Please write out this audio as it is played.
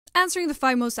Answering the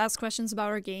 5 most asked questions about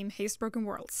our game, Haste Broken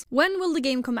Worlds. When will the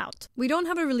game come out? We don't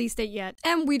have a release date yet,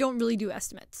 and we don't really do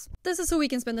estimates. This is so we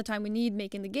can spend the time we need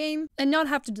making the game, and not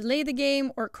have to delay the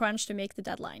game or crunch to make the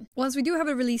deadline. Once we do have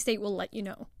a release date, we'll let you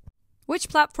know. Which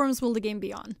platforms will the game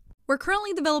be on? We're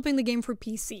currently developing the game for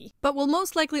PC, but we'll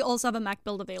most likely also have a Mac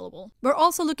build available. We're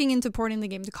also looking into porting the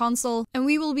game to console, and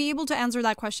we will be able to answer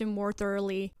that question more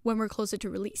thoroughly when we're closer to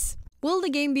release. Will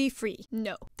the game be free?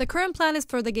 No. The current plan is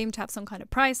for the game to have some kind of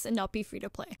price and not be free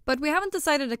to play. But we haven't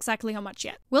decided exactly how much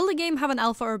yet. Will the game have an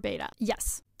alpha or beta?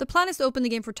 Yes. The plan is to open the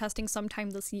game for testing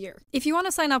sometime this year. If you want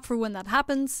to sign up for when that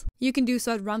happens, you can do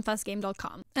so at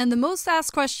runfastgame.com. And the most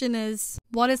asked question is,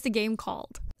 what is the game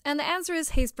called? And the answer is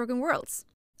Haste Broken Worlds.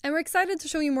 And we're excited to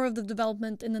show you more of the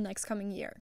development in the next coming year.